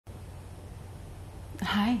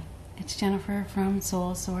Hi, it's Jennifer from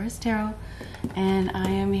Soul Source Tarot, and I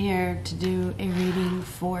am here to do a reading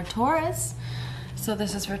for Taurus. So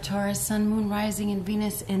this is for Taurus, Sun, Moon, Rising, and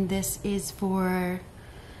Venus, and this is for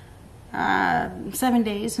 7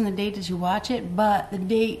 days from the date that you watch it, but the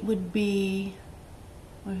date would be,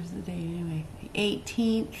 what is the date anyway? The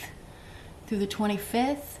 18th through the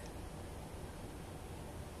 25th.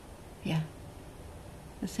 Yeah.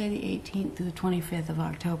 Let's say the 18th through the 25th of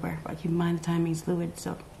October. But keep in mind the timing's fluid.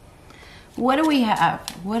 So, what do we have?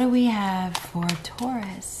 What do we have for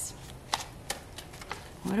Taurus?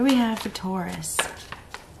 What do we have for Taurus?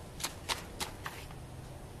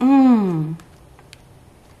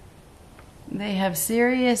 They have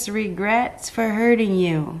serious regrets for hurting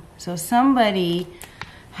you. So somebody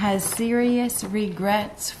has serious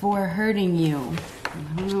regrets for hurting you.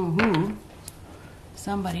 I don't know who.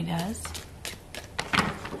 Somebody does.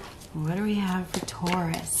 What do we have for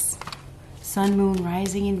Taurus? Sun, Moon,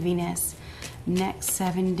 Rising, and Venus. Next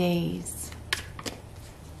 7 days.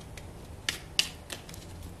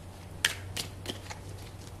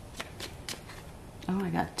 Oh, I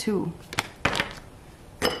got 2.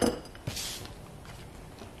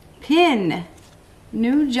 Pin.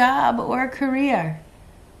 New job or career.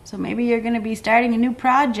 So maybe you're going to be starting a new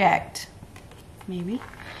project. Maybe.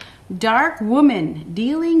 Dark woman,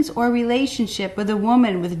 dealings or relationship with a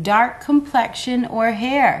woman with dark complexion or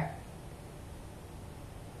hair.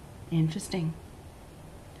 Interesting.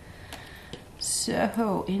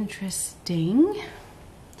 So interesting.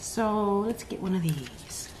 So let's get one of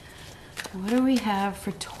these. What do we have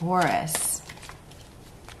for Taurus?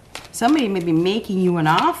 Somebody may be making you an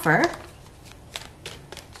offer.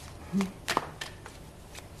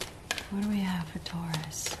 What do we have for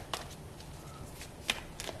Taurus?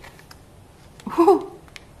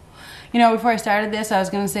 You know, before I started this, I was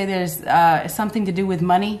going to say there's something to do with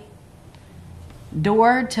money.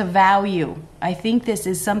 Door to value. I think this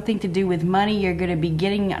is something to do with money. You're going to be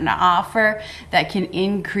getting an offer that can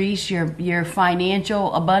increase your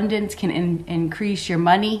financial abundance, can increase your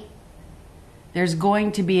money. There's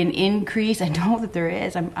going to be an increase. I know that there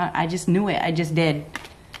is. I just knew it. I just did.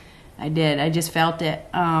 I did. I just felt it.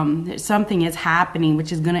 Something is happening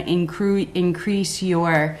which is going to increase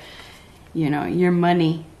your, your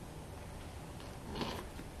money.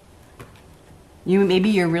 Maybe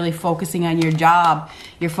you're really focusing on your job,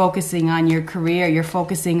 you're focusing on your career, you're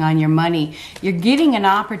focusing on your money. You're getting an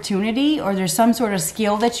opportunity, or there's some sort of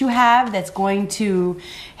skill that you have that's going to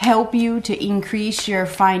help you to increase your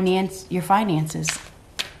finances.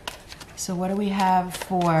 So what do we have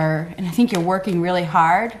for, and I think you're working really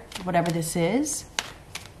hard, whatever this is.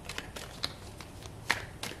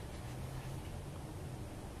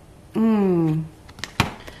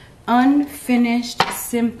 Unfinished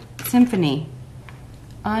symphony.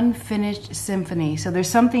 Unfinished symphony. So there's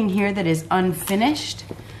something here that is unfinished.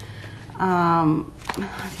 I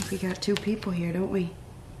think we got 2 people here, don't we?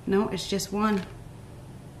 No, it's just one.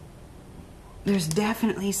 There's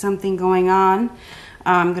definitely something going on.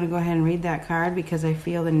 I'm going to go ahead and read that card because I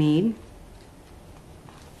feel the need.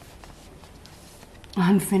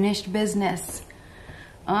 Unfinished business.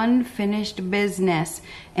 Unfinished business.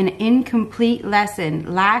 An incomplete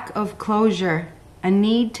lesson. Lack of closure. A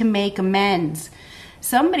need to make amends.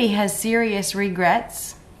 Somebody has serious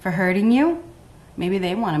regrets for hurting you. Maybe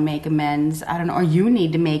they want to make amends. I don't know. Or you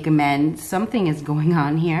need to make amends. Something is going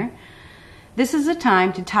on here. This is a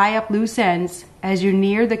time to tie up loose ends as you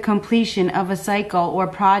near the completion of a cycle or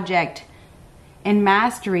project and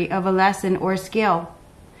mastery of a lesson or skill.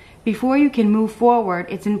 Before you can move forward,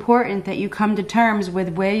 it's important that you come to terms with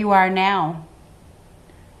where you are now.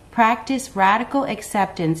 Practice radical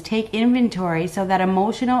acceptance. Take inventory so that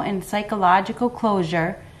emotional and psychological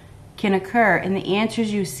closure can occur and the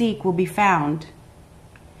answers you seek will be found.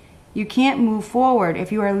 You can't move forward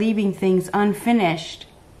if you are leaving things unfinished.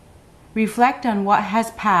 Reflect on what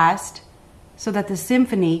has passed so that the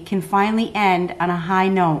symphony can finally end on a high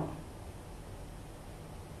note.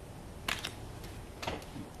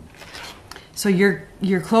 So you're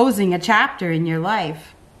closing a chapter in your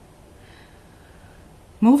life.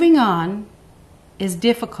 Moving on is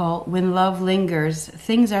difficult when love lingers.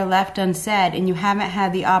 Things are left unsaid and you haven't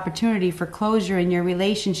had the opportunity for closure in your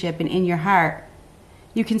relationship and in your heart.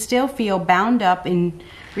 You can still feel bound up in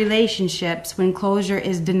relationships when closure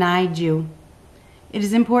is denied you. It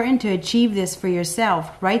is important to achieve this for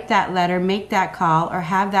yourself. Write that letter, make that call, or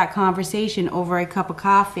have that conversation over a cup of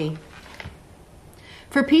coffee.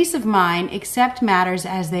 For peace of mind, accept matters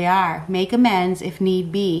as they are. Make amends if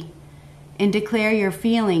need be. And declare your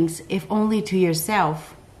feelings, if only to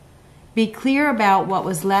yourself. Be clear about what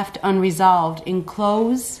was left unresolved and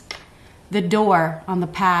close the door on the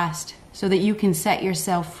past so that you can set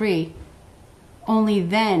yourself free. Only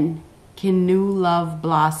then can new love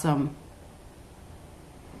blossom.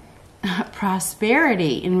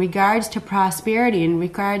 Prosperity, in regards to prosperity, in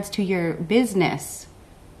regards to your business.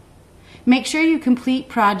 Make sure you complete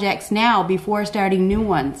projects now before starting new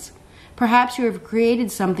ones. Perhaps you have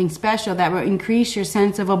created something special that will increase your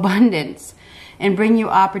sense of abundance and bring you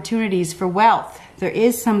opportunities for wealth. There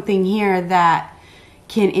is something here that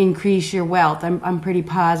can increase your wealth. I'm pretty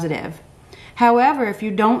positive. However, if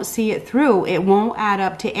you don't see it through, it won't add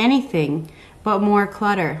up to anything but more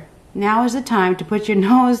clutter. Now is the time to put your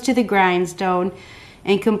nose to the grindstone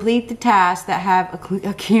and complete the tasks that have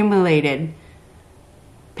accumulated.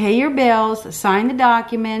 Pay your bills, sign the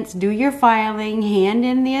documents, do your filing, hand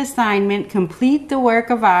in the assignment, complete the work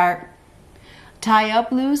of art, tie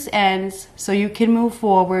up loose ends so you can move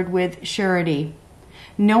forward with surety.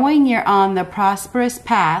 Knowing you're on the prosperous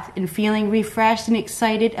path and feeling refreshed and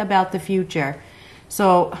excited about the future.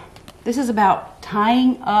 So this is about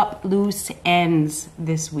tying up loose ends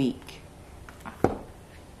this week. And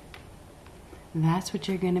that's what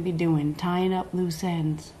you're going to be doing, tying up loose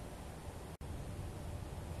ends.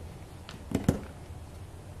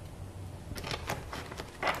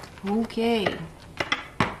 Okay,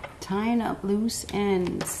 tying up loose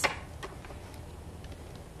ends.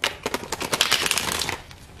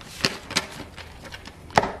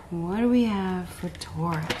 What do we have for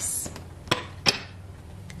Taurus?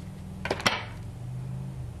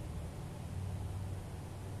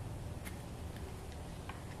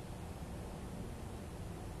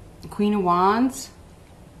 Queen of Wands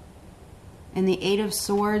and the Eight of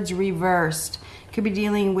Swords reversed. Could be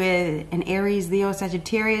dealing with an Aries, Leo,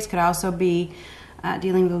 Sagittarius. Could also be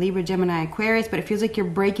dealing with a Libra, Gemini, Aquarius. But it feels like you're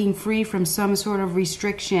breaking free from some sort of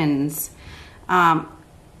restrictions.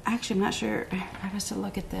 Actually, I'm not sure. I have to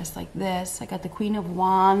look at this like this. I got the Queen of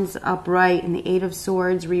Wands upright and the Eight of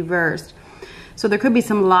Swords reversed. So there could be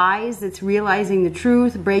some lies. That's realizing the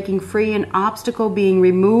truth, breaking free, an obstacle being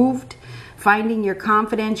removed, finding your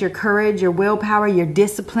confidence, your courage, your willpower, your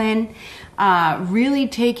discipline, really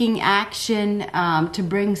taking action to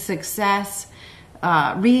bring success,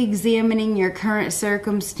 re-examining your current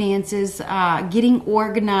circumstances, getting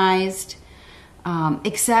organized,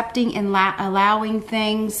 accepting and allowing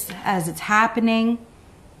things as it's happening.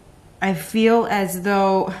 I feel as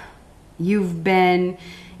though you've been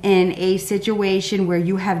in a situation where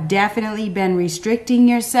you have definitely been restricting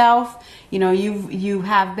yourself. You know, you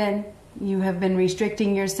have been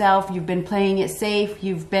restricting yourself. You've been playing it safe.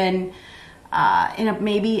 You've been in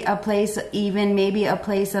maybe a place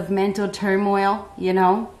of mental turmoil, you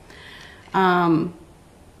know.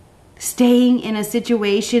 Staying in a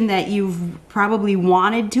situation that you've probably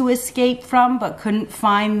wanted to escape from but couldn't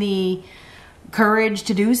find the courage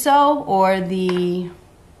to do so or the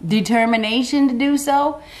determination to do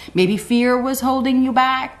so. Maybe fear was holding you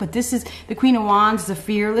back, but this is the Queen of Wands, the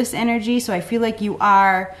fearless energy. So I feel like you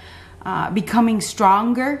are becoming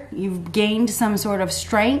stronger. You've gained some sort of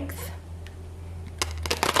strength.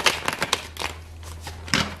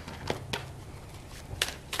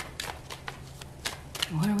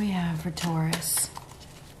 What do we have for Taurus?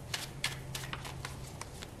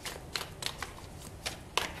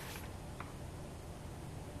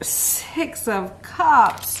 Six of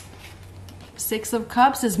Cups. Six of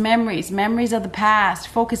Cups is memories. Memories of the past.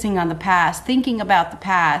 Focusing on the past. Thinking about the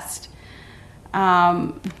past.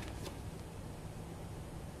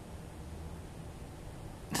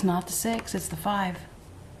 It's not the 6. It's the 5.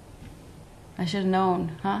 I should have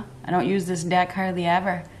known, huh? I don't use this deck hardly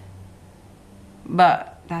ever.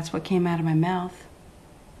 But that's what came out of my mouth.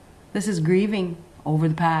 This is grieving over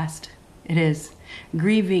the past. It is.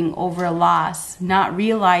 Grieving over a loss. Not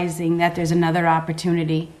realizing that there's another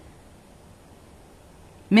opportunity.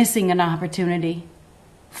 Missing an opportunity.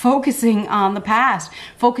 Focusing on the past.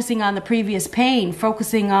 Focusing on the previous pain.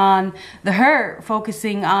 Focusing on the hurt.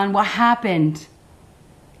 Focusing on what happened.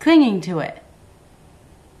 Clinging to it.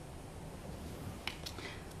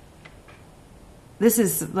 This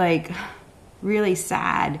is like really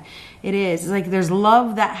sad. It is. It's like there's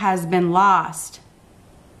love that has been lost.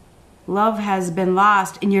 Love has been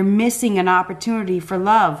lost and you're missing an opportunity for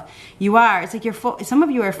love. You are. It's like some of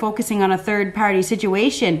you are focusing on a third party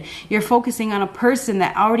situation. You're focusing on a person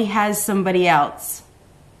that already has somebody else.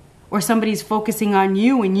 Or somebody's focusing on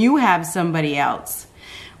you and you have somebody else.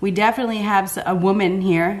 We definitely have a woman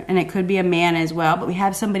here, and it could be a man as well, but we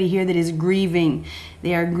have somebody here that is grieving.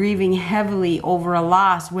 They are grieving heavily over a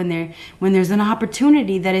loss when there's an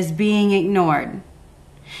opportunity that is being ignored.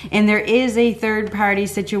 And there is a third party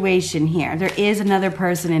situation here. There is another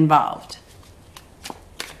person involved.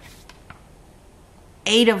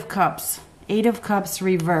 Eight of Cups. Eight of Cups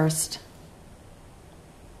reversed.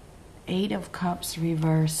 Eight of Cups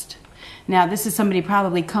reversed. Now, this is somebody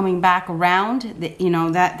probably coming back around. You know,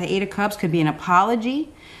 that the Eight of Cups could be an apology.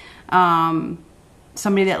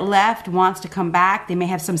 Somebody that left wants to come back. They may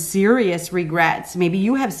have some serious regrets. Maybe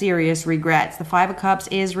you have serious regrets. The Five of Cups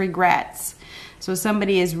is regrets. So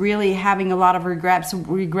somebody is really having a lot of regrets.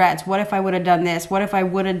 What if I would have done this? What if I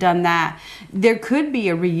would have done that? There could be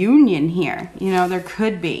a reunion here. You know, there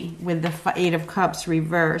could be with the Eight of Cups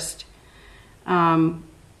reversed.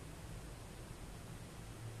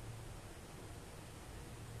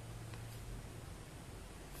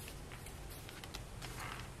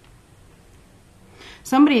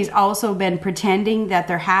 Somebody's also been pretending that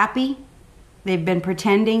they're happy. They've been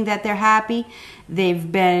pretending that they're happy.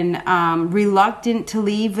 They've been reluctant to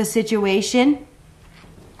leave a situation.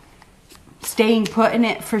 Staying put in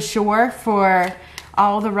it for sure for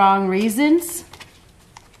all the wrong reasons.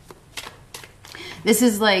 This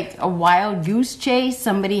is like a wild goose chase.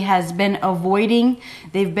 Somebody has been avoiding.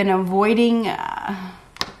 They've been avoiding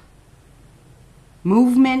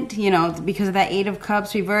movement, you know, because of that Eight of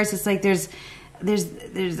Cups reverse. It's like there's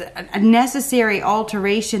a necessary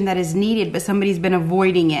alteration that is needed, but somebody's been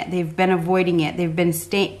avoiding it. They've been avoiding it. They've been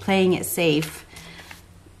playing it safe.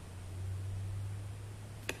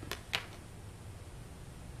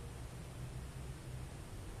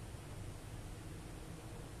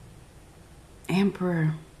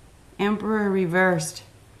 Emperor. Emperor reversed.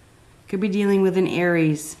 Could be dealing with an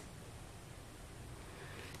Aries.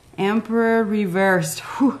 Emperor reversed.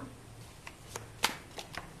 Whew.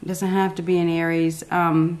 It doesn't have to be an Aries.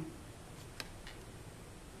 The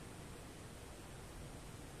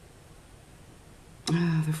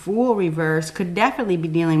Fool reverse could definitely be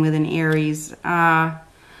dealing with an Aries. Doesn't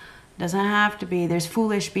have to be. There's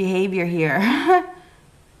foolish behavior here.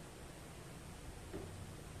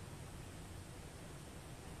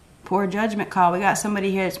 Poor judgment call. We got somebody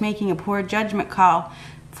here that's making a poor judgment call.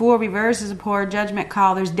 Fool reverse is a poor judgment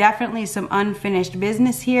call. There's definitely some unfinished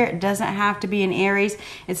business here. It doesn't have to be an Aries.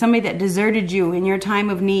 It's somebody that deserted you in your time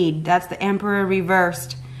of need. That's the Emperor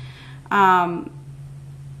reversed. They're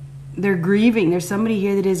grieving. There's somebody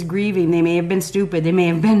here that is grieving. They may have been stupid. They may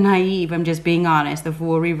have been naive. I'm just being honest. The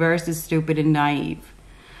Fool reversed is stupid and naive.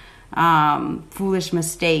 Foolish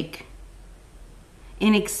mistake.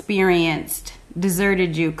 Inexperienced.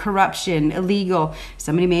 Deserted you, corruption, illegal.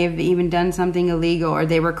 Somebody may have even done something illegal, or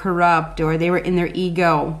they were corrupt, or they were in their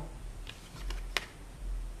ego.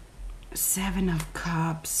 Seven of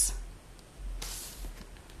Cups.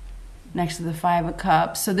 Next to the Five of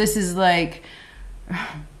Cups. So this is like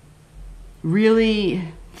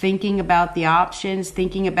really thinking about the options,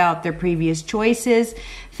 thinking about their previous choices,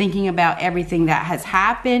 thinking about everything that has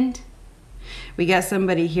happened. We got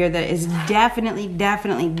somebody here that is definitely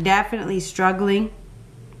struggling.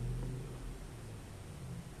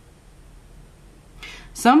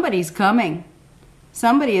 Somebody's coming.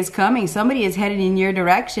 Somebody is coming. Somebody is headed in your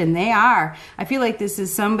direction. They are. I feel like this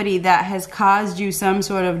is somebody that has caused you some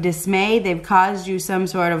sort of dismay. They've caused you some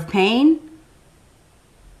sort of pain.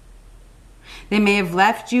 They may have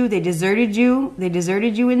left you. They deserted you. They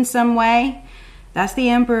deserted you in some way. That's the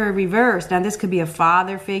Emperor reversed. Now, this could be a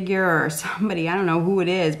father figure or somebody, I don't know who it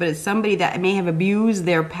is, but it's somebody that may have abused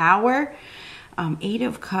their power. Eight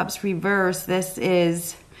of Cups reversed. This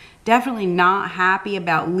is definitely not happy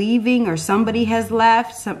about leaving, or somebody has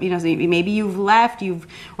left. You know, maybe you've left,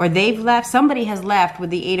 or they've left. Somebody has left with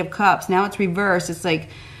the Eight of Cups. Now it's reversed. It's like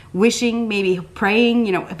wishing, maybe praying,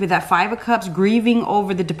 you know, with that Five of Cups, grieving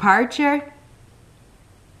over the departure.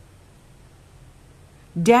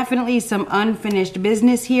 Definitely some unfinished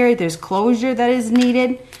business here. There's closure that is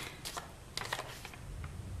needed.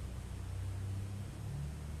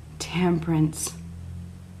 Temperance.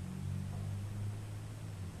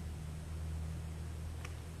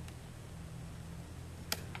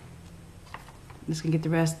 I'm just gonna get the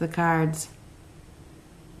rest of the cards.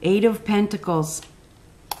 Eight of Pentacles.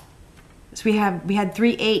 So we had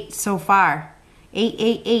 3 8s so far. 8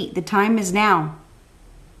 8 8. The time is now.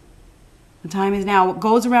 The time is now. What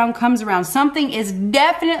goes around comes around. Something is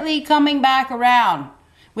definitely coming back around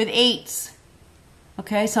with 8s.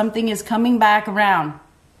 Okay, something is coming back around.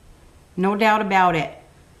 No doubt about it.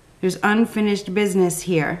 There's unfinished business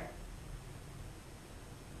here.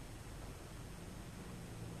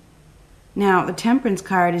 Now, the Temperance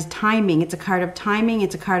card is timing. It's a card of timing.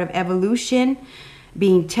 It's a card of evolution.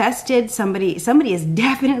 Being tested. Somebody is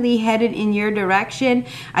definitely headed in your direction.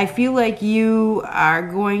 I feel like you are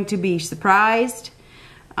going to be surprised.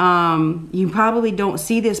 You probably don't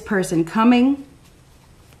see this person coming.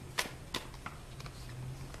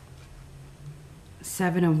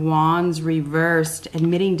 Seven of Wands reversed,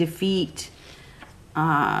 admitting defeat.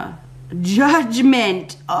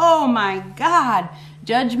 Judgment. Oh my God.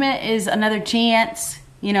 Judgment is another chance.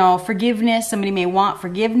 You know, forgiveness. Somebody may want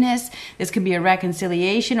forgiveness. This could be a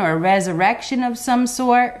reconciliation or a resurrection of some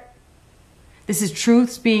sort. This is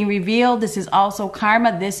truths being revealed. This is also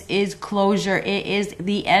karma. This is closure. It is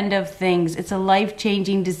the end of things. It's a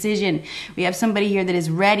life-changing decision. We have somebody here that is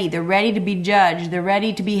ready. They're ready to be judged. They're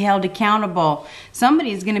ready to be held accountable.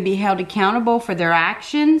 Somebody is going to be held accountable for their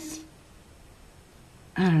actions.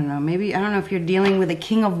 I don't know. Maybe, I don't know if you're dealing with a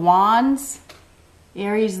King of Wands.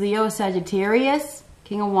 Aries, Leo, Sagittarius.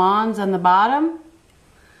 King of Wands on the bottom.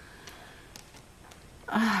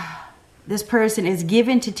 This person is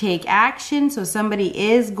given to take action. So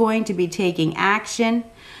somebody is going to be taking action.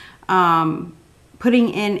 Putting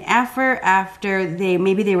in effort after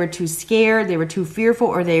maybe they were too scared, they were too fearful,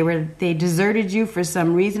 or they deserted you for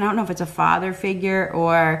some reason. I don't know if it's a father figure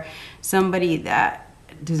or somebody that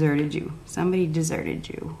deserted you. Somebody deserted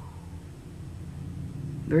you.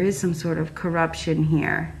 There is some sort of corruption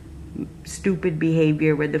here. Stupid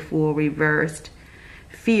behavior with the Fool reversed.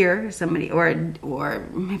 Fear, somebody, or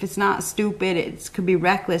if it's not stupid, it could be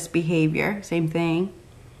reckless behavior. Same thing.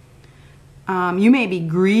 You may be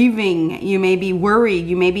grieving. You may be worried.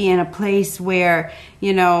 You may be in a place where,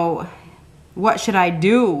 you know, what should I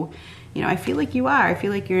do? You know, I feel like you are. I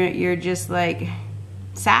feel like you're just like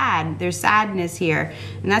sad. There's sadness here,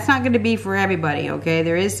 and that's not going to be for everybody. Okay,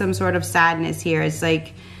 there is some sort of sadness here. It's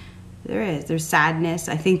like there's sadness.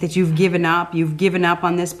 I think that you've given up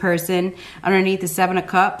on this person. Underneath the Seven of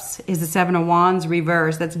Cups is the Seven of Wands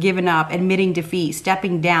reversed. That's given up, admitting defeat,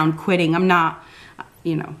 stepping down, quitting. I'm not,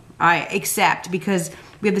 you know, I accept, because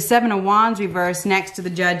we have the Seven of Wands reversed next to the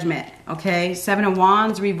Judgment. Okay, Seven of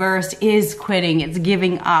Wands reversed is quitting. It's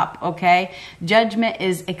giving up. Okay, Judgment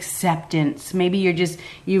is acceptance. Maybe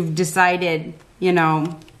you've decided, you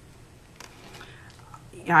know,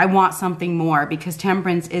 I want something more, because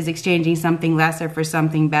Temperance is exchanging something lesser for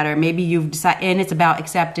something better. Maybe you've decided, and it's about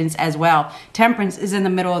acceptance as well. Temperance is in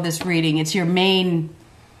the middle of this reading. It's your main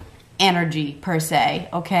energy per se,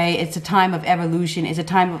 okay? It's a time of evolution. It's a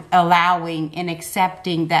time of allowing and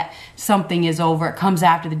accepting that something is over. It comes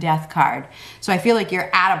after the Death card. So I feel like you're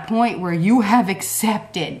at a point where you have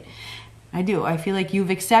accepted. I do. I feel like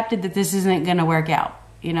you've accepted that this isn't going to work out.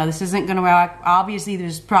 You know, this isn't going to work. Obviously,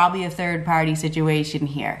 there's probably a third-party situation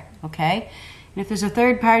here, okay? And if there's a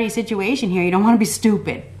third-party situation here, you don't want to be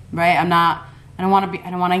stupid, right? I don't want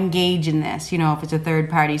to engage in this, you know, if it's a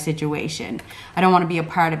third-party situation. I don't want to be a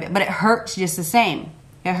part of it. But it hurts just the same.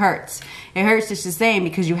 It hurts. It hurts just the same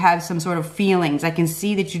because you have some sort of feelings. I can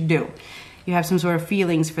see that you do. You have some sort of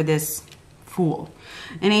feelings for this Fool.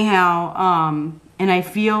 Anyhow, and I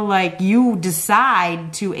feel like you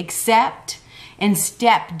decide to accept and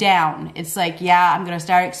step down. It's like, yeah, I'm going to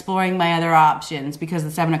start exploring my other options, because the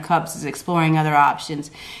Seven of Cups is exploring other options.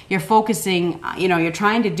 You're focusing, you know, you're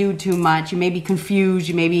trying to do too much. You may be confused.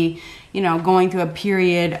 You may be, you know, going through a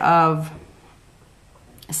period of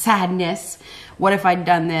sadness. What if I'd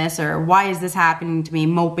done this? Or why is this happening to me?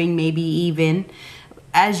 Moping, maybe even.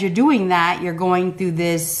 As you're doing that, you're going through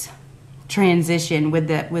this transition with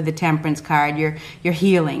the Temperance card. You're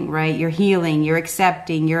healing, right? You're healing, you're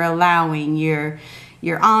accepting, you're allowing, you're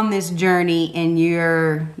on this journey, and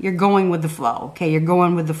you're going with the flow. Okay, you're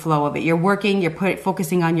going with the flow of it. You're working, you're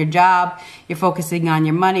focusing on your job, you're focusing on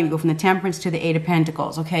your money. We go from the Temperance to the Eight of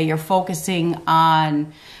Pentacles. Okay, you're focusing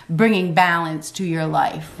on bringing balance to your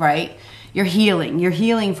life, right? You're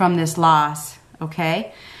healing from this loss.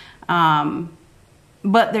 Okay,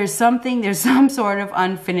 but there's some sort of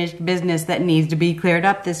unfinished business that needs to be cleared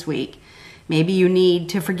up this week. Maybe you need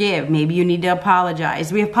to forgive. Maybe you need to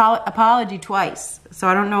apologize. We have apology twice. So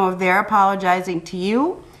I don't know if they're apologizing to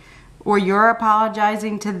you or you're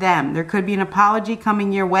apologizing to them. There could be an apology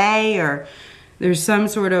coming your way, or there's some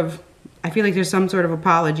sort of, I feel like there's some sort of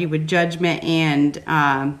apology with Judgment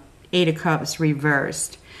and Eight of Cups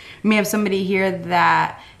reversed. You may have somebody here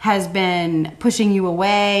that has been pushing you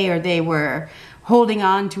away, or they were holding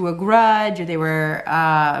on to a grudge, or they were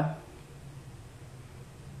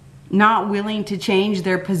not willing to change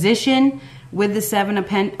their position. With the Seven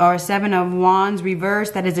of Wands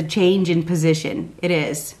reversed, that is a change in position. It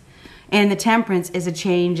is. And the Temperance is a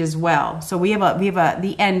change as well. So we have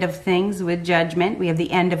the end of things with Judgment. We have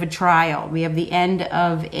the end of a trial. We have the end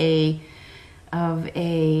of a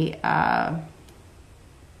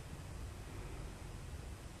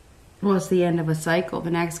well, it's the end of a cycle. The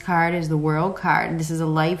next card is the World card. This is a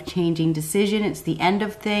life-changing decision. It's the end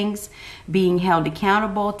of things, being held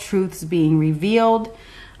accountable, truths being revealed,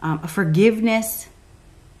 a forgiveness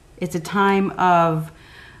It's a time of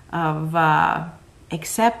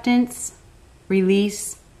acceptance,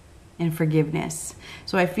 release, and forgiveness.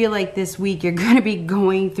 So I feel like this week you're going to be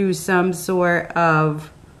going through some sort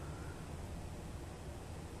of,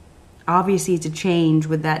 obviously it's a change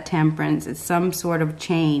with that Temperance. It's some sort of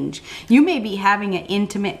change. You may be having an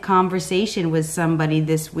intimate conversation with somebody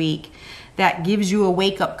this week that gives you a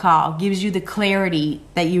wake-up call, gives you the clarity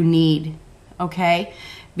that you need, okay?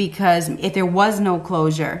 Because if there was no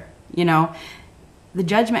closure, you know, the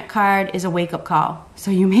Judgment card is a wake-up call. So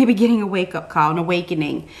you may be getting a wake-up call, an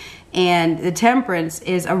awakening. And the Temperance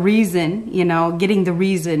is a reason, you know, getting the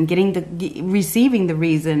reason, receiving the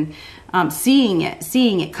reason, seeing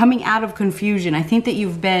it, coming out of confusion. I think that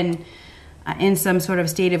you've been in some sort of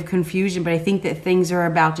state of confusion, but I think that things are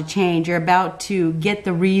about to change. You're about to get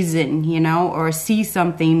the reason, you know, or see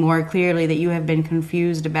something more clearly that you have been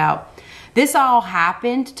confused about. This all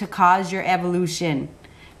happened to cause your evolution,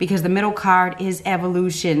 because the middle card is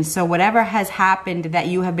evolution. So whatever has happened that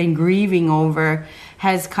you have been grieving over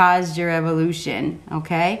has caused your evolution,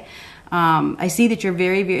 okay? I see that you're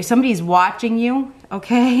very, somebody's watching you,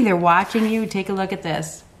 okay? They're watching you. Take a look at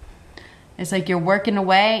this. It's like you're working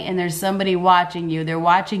away and there's somebody watching you. They're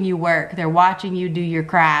watching you work. They're watching you do your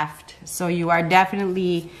craft. So you are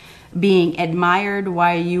definitely being admired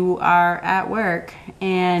while you are at work.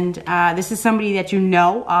 And this is somebody that you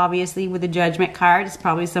know, obviously, with the Judgment card. It's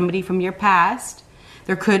probably somebody from your past.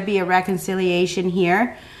 There could be a reconciliation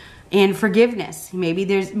here. And forgiveness. Maybe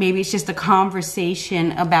it's just a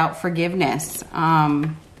conversation about forgiveness.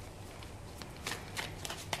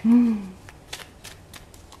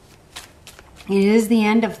 It is the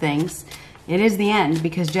end of things. It is the end,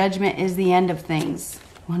 because Judgment is the end of things.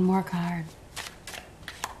 One more card.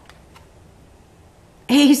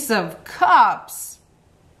 Ace of Cups.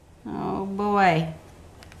 Oh boy.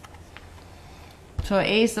 So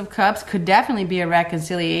Ace of Cups could definitely be a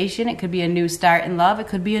reconciliation. It could be a new start in love. It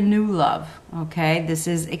could be a new love. Okay, this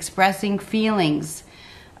is expressing feelings.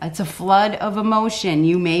 It's a flood of emotion.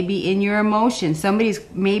 You may be in your emotions. Somebody's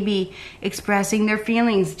maybe expressing their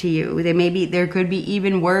feelings to you. There could be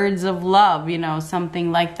even words of love, you know,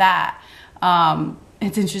 something like that.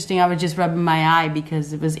 It's interesting. I was just rubbing my eye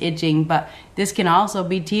because it was itching, but this can also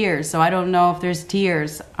be tears. So I don't know if there's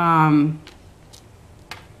tears.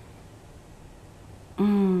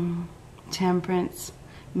 Temperance,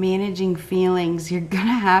 managing feelings. You're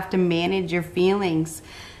gonna have to manage your feelings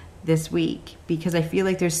this week, because I feel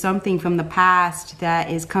like there's something from the past that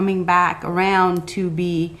is coming back around to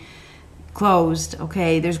be closed.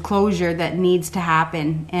 Okay, there's closure that needs to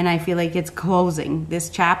happen, and I feel like it's closing. This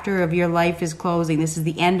chapter of your life is closing. This is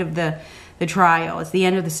the end of the trial. It's the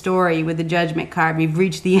end of the story with the Judgment card. We've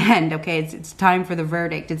reached the end. Okay, it's time for the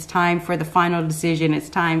verdict. It's time for the final decision. It's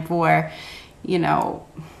time for, you know,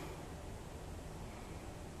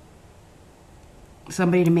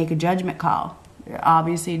 somebody to make a judgment call.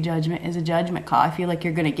 Obviously, Judgment is a judgment call. I feel like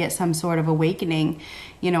you're going to get some sort of awakening,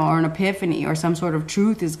 you know, or an epiphany, or some sort of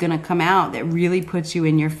truth is going to come out that really puts you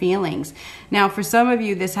in your feelings. Now, for some of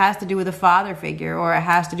you, this has to do with a father figure, or it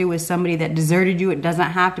has to do with somebody that deserted you. It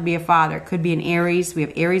doesn't have to be a father. It could be an Aries. We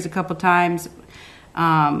have Aries a couple times.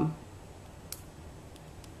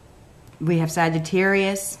 We have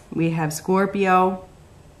Sagittarius. We have Scorpio.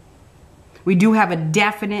 We do have a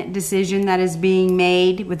definite decision that is being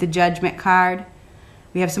made with the Judgment card.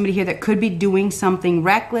 We have somebody here that could be doing something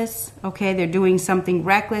reckless. Okay, they're doing something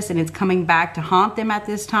reckless and it's coming back to haunt them at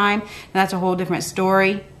this time. That's a whole different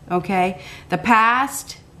story. Okay, the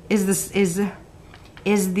past is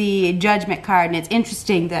the Judgment card, and it's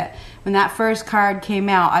interesting that when that first card came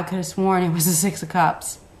out, I could have sworn it was the Six of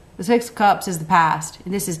Cups. The Six of Cups is the past,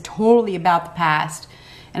 and this is totally about the past.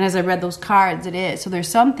 And as I read those cards, it is. So there's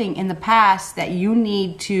something in the past that you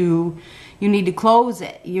need to close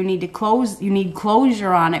it. You need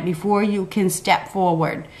closure on it before you can step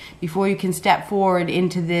forward. Before you can step forward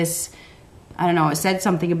into this, I don't know, it said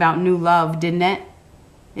something about new love, didn't it?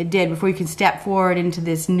 It did. Before you can step forward into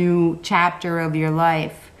this new chapter of your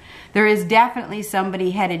life. There is definitely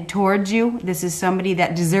somebody headed towards you. This is somebody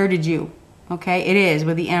that deserted you. Okay, it is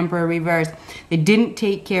with the Emperor reversed. They didn't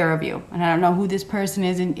take care of you. And I don't know who this person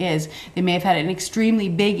is. They may have had an extremely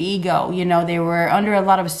big ego. You know, they were under a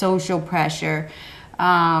lot of social pressure.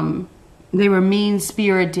 They were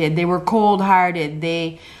mean-spirited. They were cold-hearted.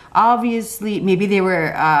 They obviously, maybe they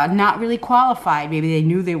were not really qualified. Maybe they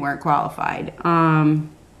knew they weren't qualified.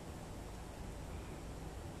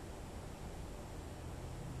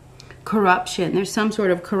 Corruption. There's some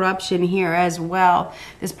sort of corruption here as well.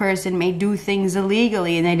 This person may do things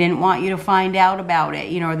illegally and they didn't want you to find out about it,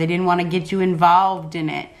 you know, or they didn't want to get you involved in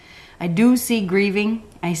it. I do see grieving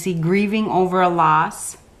I see grieving over a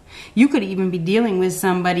loss. You could even be dealing with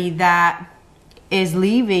somebody that is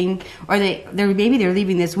leaving, or maybe they're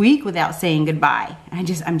leaving this week without saying goodbye. I'm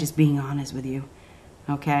just being honest with you,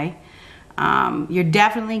 okay? You're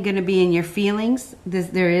definitely going to be in your feelings.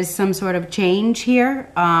 There is some sort of change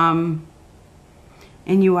here, and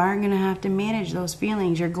you are going to have to manage those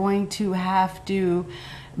feelings. You're going to have to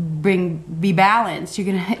be balanced.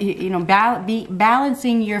 You're gonna, be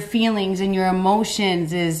balancing your feelings and your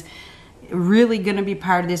emotions is really going to be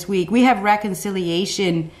part of this week. We have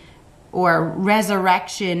reconciliation or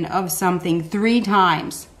resurrection of something 3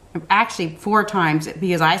 times, actually 4 times,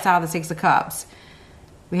 because I saw the 6 of Cups.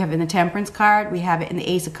 We have it in the Temperance card, we have it in the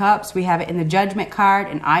Ace of Cups, we have it in the Judgment card,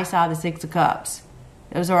 and I saw the 6 of Cups.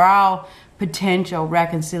 Those are all potential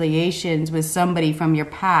reconciliations with somebody from your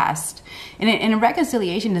past. And a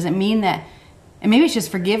reconciliation doesn't mean that, and maybe it's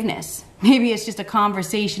just forgiveness. Maybe it's just a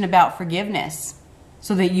conversation about forgiveness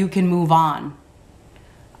so that you can move on.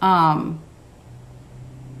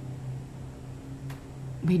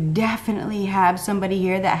 We definitely have somebody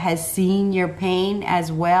here that has seen your pain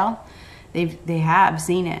as well. They have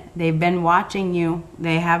seen it. They've been watching you.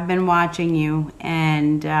 They have been watching you,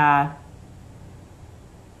 and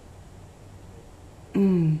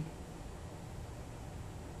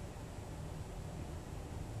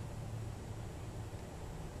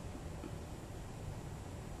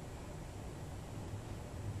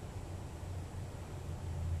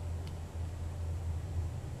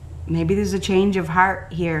maybe there's a change of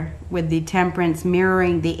heart here with the Temperance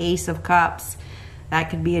mirroring the Ace of Cups. That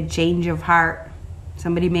could be a change of heart.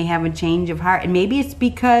 Somebody may have a change of heart, and maybe it's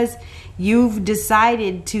because you've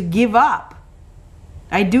decided to give up.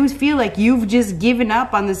 I do feel like you've just given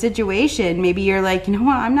up on the situation. Maybe you're like, you know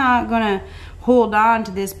what, I'm not going to hold on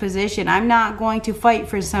to this position. I'm not going to fight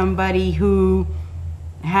for somebody who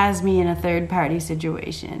has me in a third-party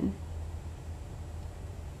situation.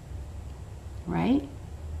 Right?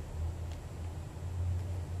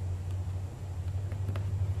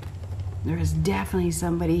 There is definitely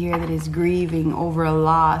somebody here that is grieving over a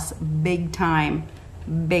loss, big time,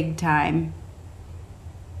 big time.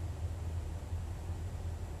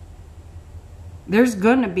 There's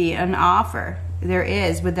going to be an offer. There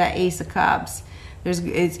is with that Ace of Cups.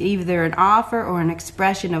 It's either an offer or an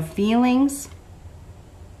expression of feelings.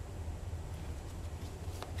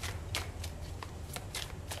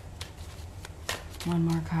 One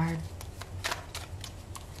more card.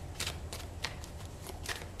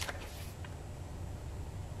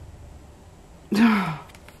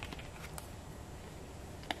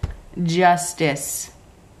 Justice.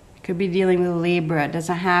 Could be dealing with a Libra. It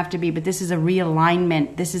doesn't have to be, but this is a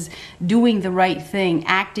realignment. This is doing the right thing,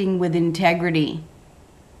 acting with integrity,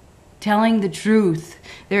 telling the truth.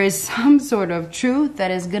 There is some sort of truth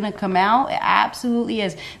that is going to come out. It absolutely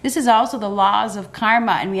is. This is also the laws of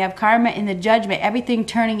karma, and we have karma in the Judgment. Everything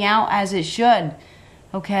turning out as it should.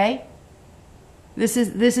 Okay? This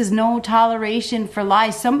is no toleration for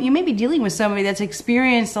lies. You may be dealing with somebody that's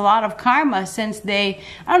experienced a lot of karma since I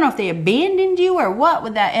don't know if they abandoned you or what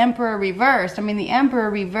with that Emperor reversed. I mean, the Emperor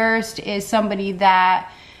reversed is somebody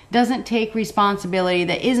that doesn't take responsibility,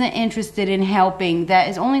 that isn't interested in helping, that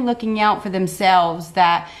is only looking out for themselves,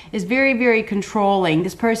 that is very, very controlling.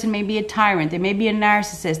 This person may be a tyrant. They may be a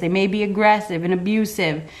narcissist. They may be aggressive and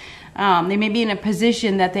abusive. They may be in a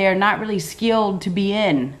position that they are not really skilled to be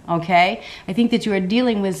in, okay? I think that you are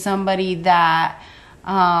dealing with somebody that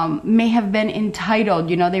may have been entitled,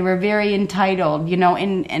 you know, they were very entitled, you know,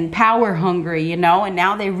 and power hungry, you know, and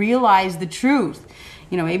now they realize the truth.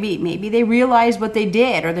 You know, maybe they realize what they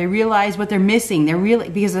did, or they realize what they're missing.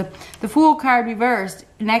 Because the Fool card reversed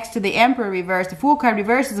next to the Emperor reversed, the Fool card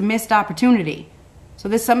reversed is a missed opportunity. So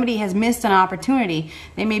somebody has missed an opportunity.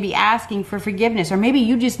 They may be asking for forgiveness, or maybe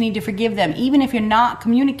you just need to forgive them, even if you're not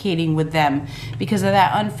communicating with them because of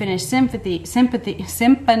that unfinished symphony,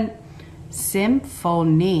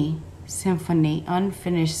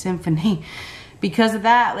 unfinished symphony. Because of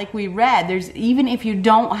that, like we read, even if you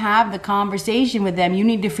don't have the conversation with them, you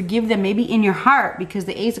need to forgive them maybe in your heart, because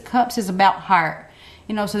the Ace of Cups is about heart,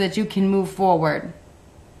 you know, so that you can move forward.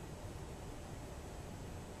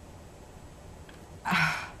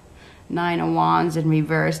 Nine of Wands and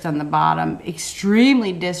reversed on the bottom.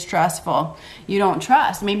 Extremely distrustful. You don't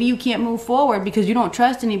trust. Maybe you can't move forward because you don't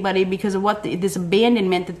trust anybody because of what this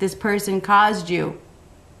abandonment that this person caused you.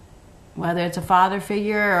 Whether it's a father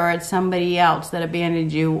figure or it's somebody else that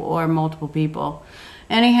abandoned you, or multiple people.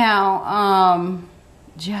 Anyhow,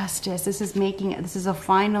 justice. This is a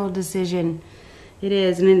final decision. It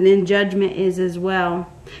is, and then judgment is as well.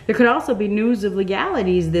 There could also be news of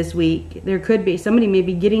legalities this week. There could be. Somebody may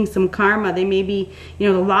be getting some karma. They may be, you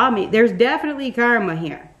know, the law may, there's definitely karma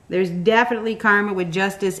here. There's definitely karma with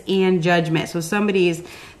justice and judgment. So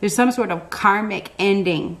there's some sort of karmic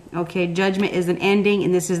ending. Okay, judgment is an ending,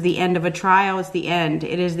 and this is the end of a trial. It's the end.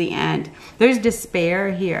 It is the end. There's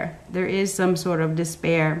despair here. There is some sort of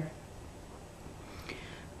despair.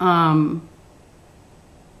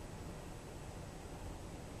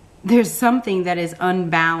 There's something that is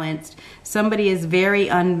unbalanced. Somebody is very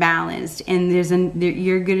unbalanced, and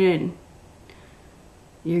you're gonna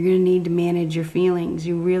need to manage your feelings.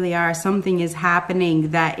 You really are. Something is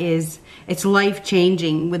happening it's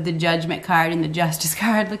life-changing with the Judgment card and the Justice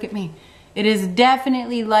card. Look at me. It is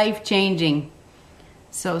definitely life-changing.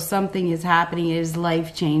 So something is happening. It is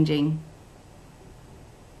life-changing.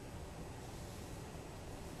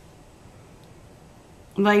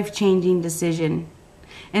 Life-changing decision.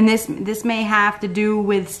 And this may have to do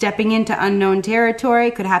with stepping into unknown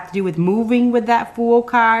territory. Could have to do with moving with that Fool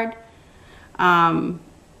card.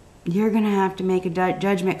 You're going to have to make a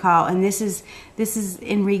judgment call. And this is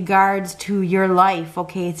in regards to your life,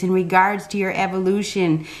 okay? It's in regards to your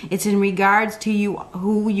evolution. It's in regards to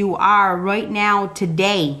who you are right now,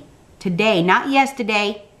 today. Today, not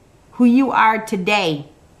yesterday. Who you are today.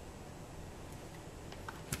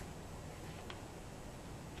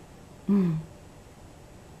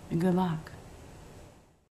 Good luck.